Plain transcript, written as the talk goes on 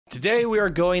Today we are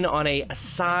going on a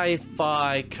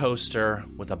sci-fi coaster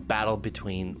with a battle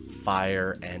between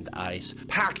fire and ice,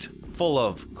 packed full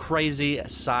of crazy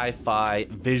sci-fi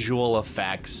visual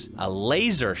effects, a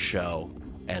laser show,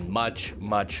 and much,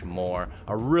 much more.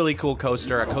 A really cool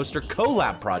coaster, a coaster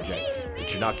collab project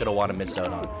that you're not going to want to miss out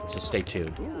on. So stay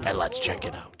tuned and let's check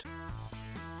it out.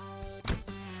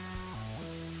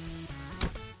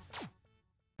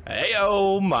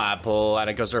 Heyo, my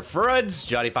Planet Coaster friends,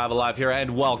 Johnny5 Alive here,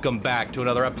 and welcome back to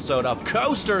another episode of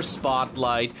Coaster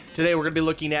Spotlight. Today we're going to be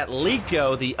looking at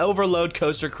LICo, the overload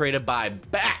coaster created by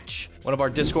Batch, one of our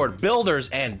Discord builders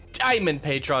and Diamond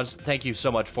patrons. Thank you so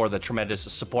much for the tremendous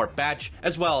support, Batch,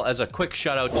 as well as a quick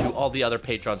shout out to all the other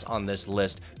patrons on this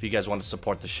list. If you guys want to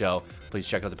support the show, please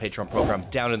check out the Patreon program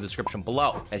down in the description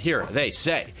below. And here they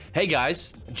say, hey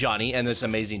guys, Johnny and this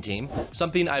amazing team,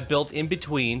 something I built in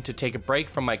between to take a break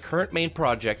from my current main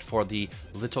project for the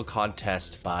little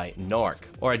contest by Nork.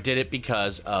 Or I did it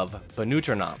because of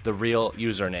Benuternam, the real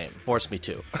username. Forced me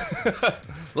to.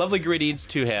 Lovely greetings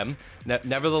to him.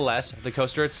 Nevertheless, the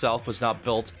coaster itself was not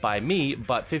built by me,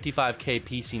 but 55k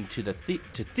piecing to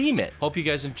theme it. Hope you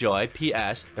guys enjoy.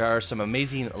 P.S. There are some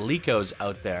amazing LICos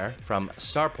out there from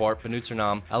Starport,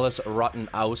 Benuternam, Ellis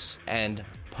Rottenaus, and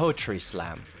Poetry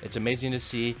Slam. It's amazing to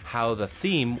see how the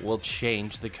theme will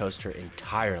change the coaster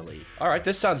entirely. All right,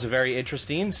 this sounds very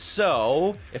interesting.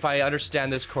 So, if I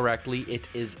understand this correctly, it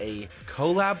is a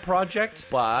collab project,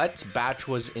 but Batch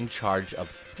was in charge of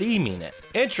theming it.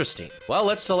 Interesting. Well,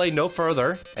 let's delay no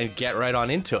further and get right on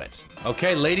into it.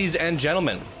 Okay, ladies and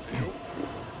gentlemen,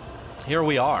 here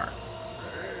we are.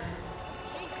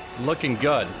 Looking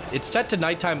good. It's set to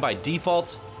nighttime by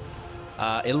default.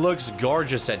 It looks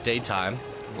gorgeous at daytime.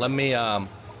 Let me at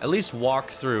least walk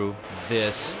through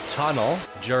this tunnel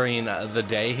during the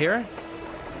day here.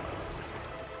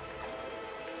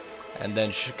 And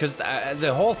then, because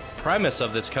the whole premise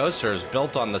of this coaster is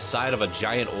built on the side of a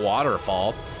giant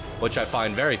waterfall, which I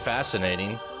find very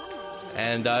fascinating.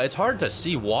 And it's hard to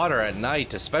see water at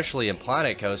night, especially in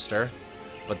Planet Coaster.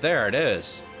 But there it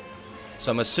is.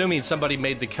 So I'm assuming somebody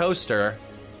made the coaster,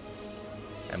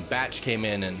 and Batch came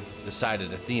in and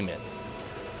decided to theme it.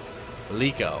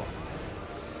 LICo.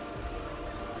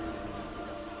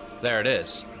 There it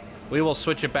is. We will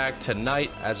switch it back to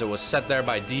night as it was set there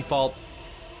by default.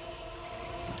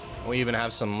 We even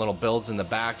have some little builds in the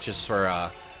back just for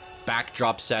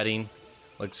backdrop setting.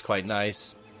 Looks quite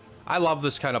nice. I love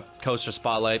this kind of coaster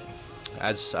spotlight,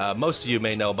 as most of you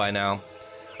may know by now.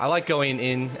 I like going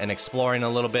in and exploring a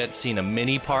little bit, seeing a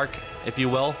mini park, if you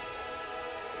will.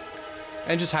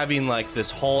 And just having like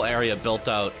this whole area built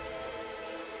out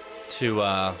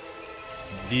to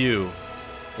view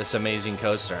this amazing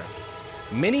coaster.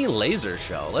 Mini laser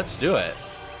show. Let's do it.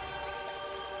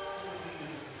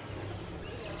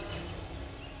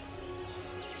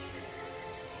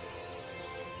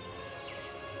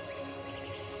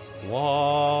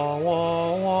 Wah,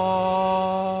 wah,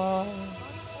 wah.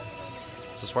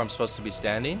 Is this where I'm supposed to be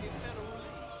standing?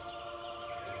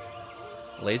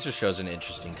 Laser show's an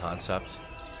interesting concept.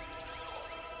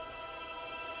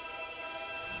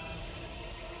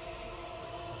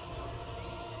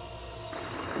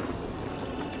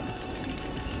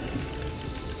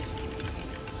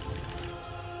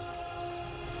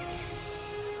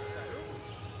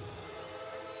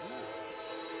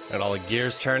 Got all the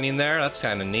gears turning there. That's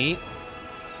kind of neat.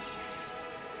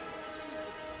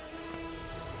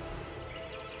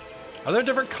 Are there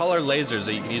different color lasers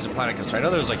that you can use in Planet Coaster? I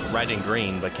know there's like red and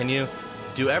green, but can you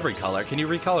do every color? Can you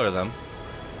recolor them?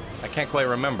 I can't quite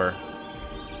remember.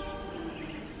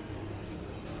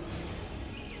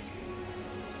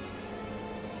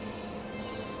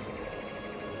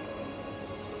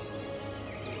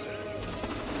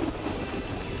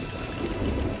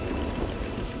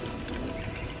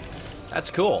 That's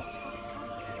cool.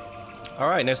 All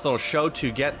right, nice little show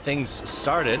to get things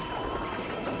started.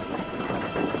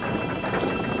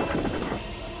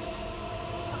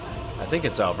 I think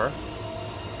it's over.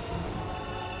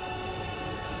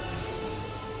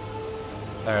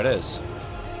 There it is.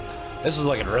 This is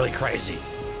looking really crazy.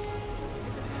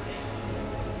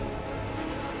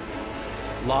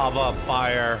 Lava,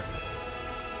 fire.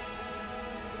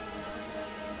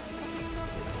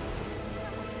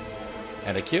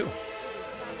 And a queue.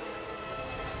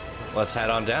 Let's head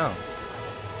on down.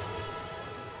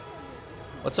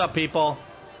 What's up, people?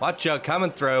 Watch out,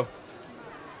 coming through.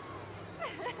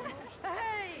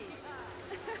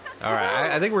 All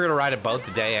right, I think we're gonna ride it both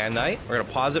the day and night. We're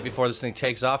gonna pause it before this thing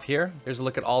takes off here. Here's a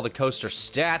look at all the coaster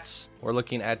stats. We're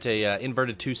looking at a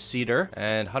inverted two-seater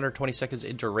and 120 seconds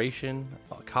in duration.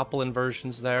 A couple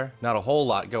inversions there. Not a whole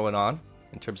lot going on.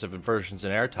 in terms of inversions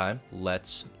and airtime.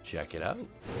 Let's check it out.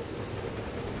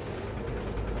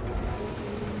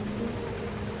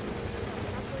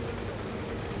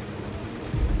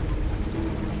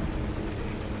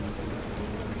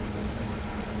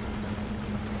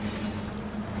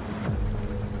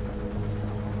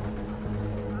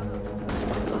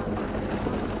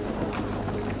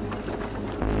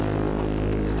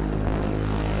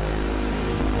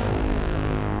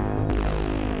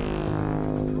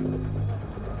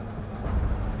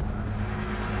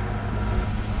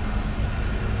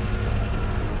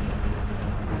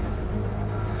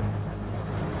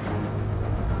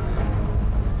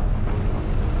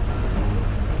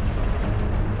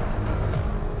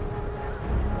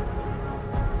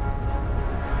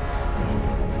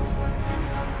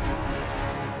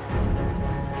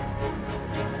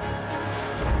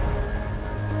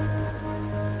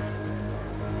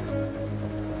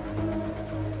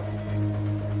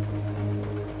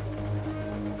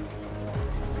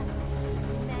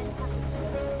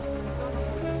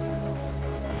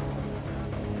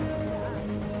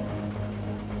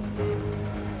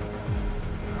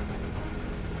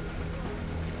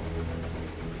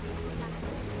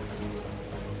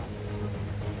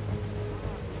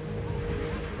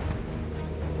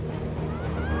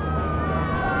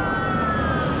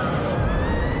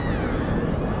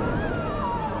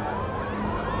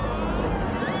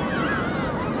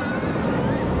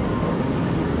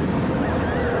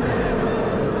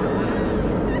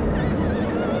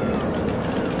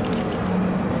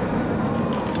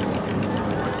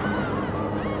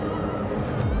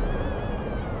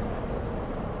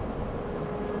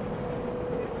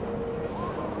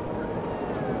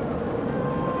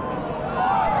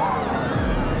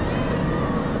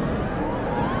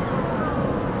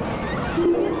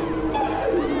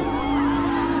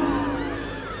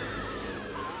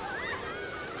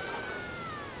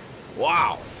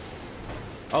 Wow.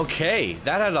 Okay,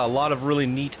 that had a lot of really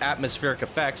neat atmospheric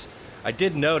effects. I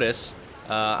did notice,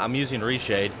 I'm using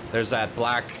reshade, there's that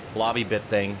black blobby bit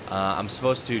thing. I'm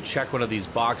supposed to check one of these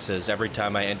boxes every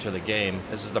time I enter the game.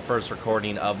 This is the first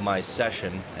recording of my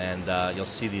session, and you'll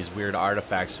see these weird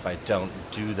artifacts if I don't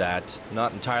do that.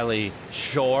 Not entirely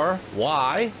sure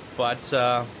why, but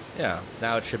yeah,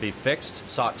 now it should be fixed.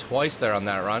 Saw it twice there on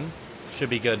that run.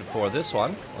 Should be good for this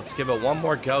one. Let's give it one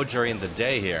more go during the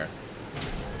day here.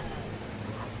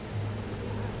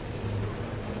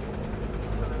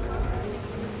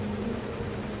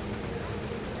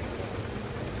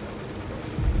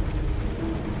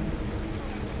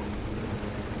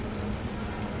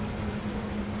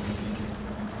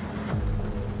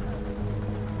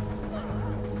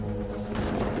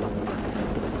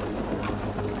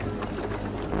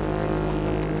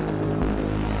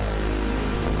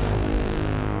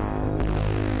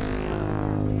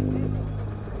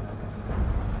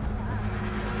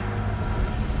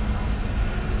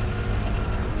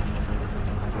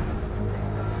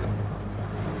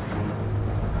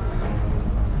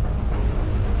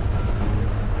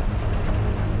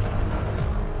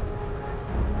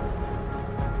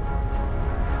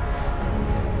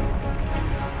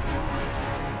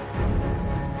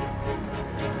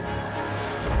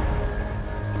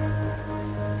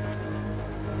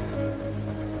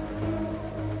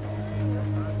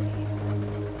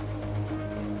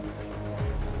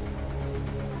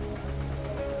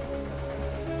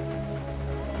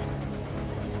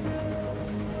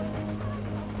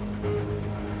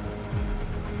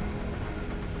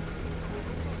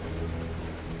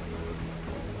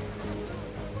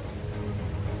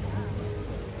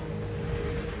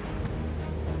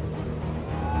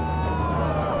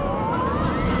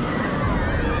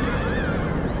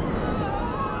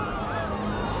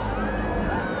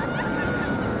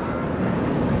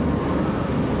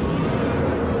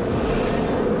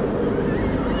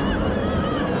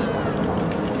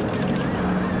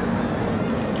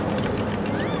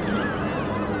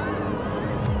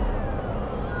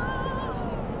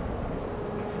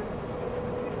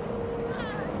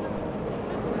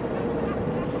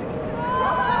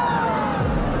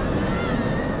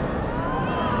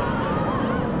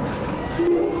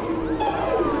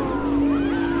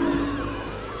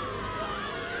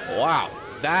 Wow,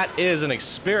 that is an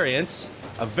experience.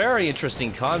 A very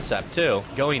interesting concept too.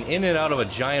 Going in and out of a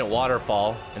giant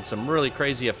waterfall and some really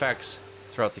crazy effects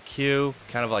throughout the queue.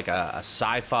 Kind of like a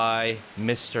sci-fi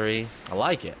mystery. I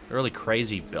like it. Really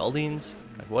crazy buildings.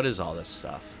 Like, what is all this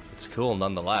stuff? It's cool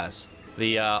nonetheless.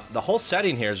 The whole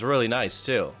setting here is really nice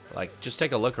too. Like, just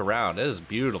take a look around. It is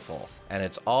beautiful. And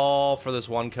it's all for this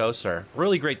one coaster.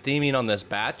 Really great theming on this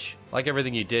batch. Like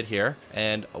everything you did here.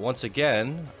 And once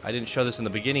again, I didn't show this in the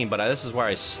beginning, but this is where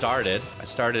I started. I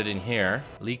started in here,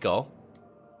 LICo.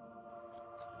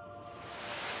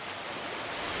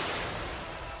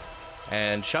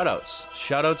 And shoutouts.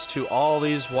 Shoutouts to all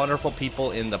these wonderful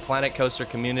people in the Planet Coaster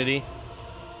community.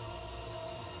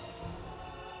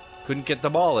 Couldn't get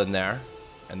them all in there,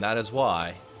 and that is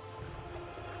why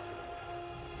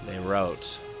they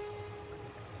wrote.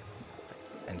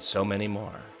 And so many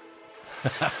more.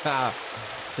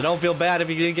 So don't feel bad if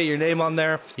you didn't get your name on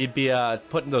there. You'd be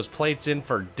putting those plates in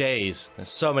for days. There's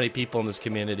so many people in this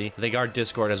community. I think our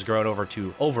Discord has grown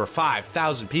to over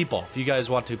 5,000 people. If you guys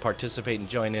want to participate and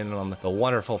join in on the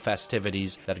wonderful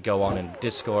festivities that go on in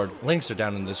Discord, links are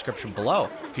down in the description below.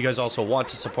 If you guys also want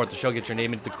to support the show, get your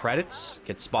name into the credits,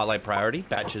 get spotlight priority.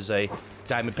 Batch is a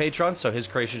Diamond Patron, so his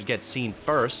creations get seen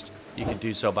first. You can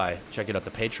do so by checking out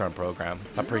the Patreon program.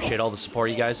 I appreciate all the support,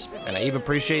 you guys, and I even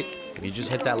appreciate if you just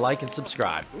hit that like and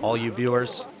subscribe. All you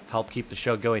viewers help keep the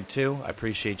show going too. I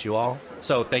appreciate you all.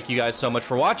 So thank you guys so much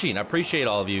for watching. I appreciate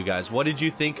all of you guys. What did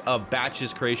you think of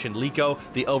Batch's creation, LICo,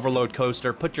 the Overload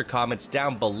Coaster? Put your comments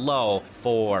down below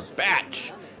for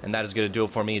Batch. And that is going to do it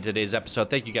for me in today's episode.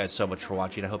 Thank you guys so much for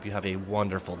watching. I hope you have a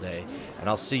wonderful day, and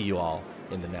I'll see you all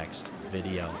in the next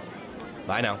video.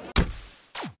 Bye now.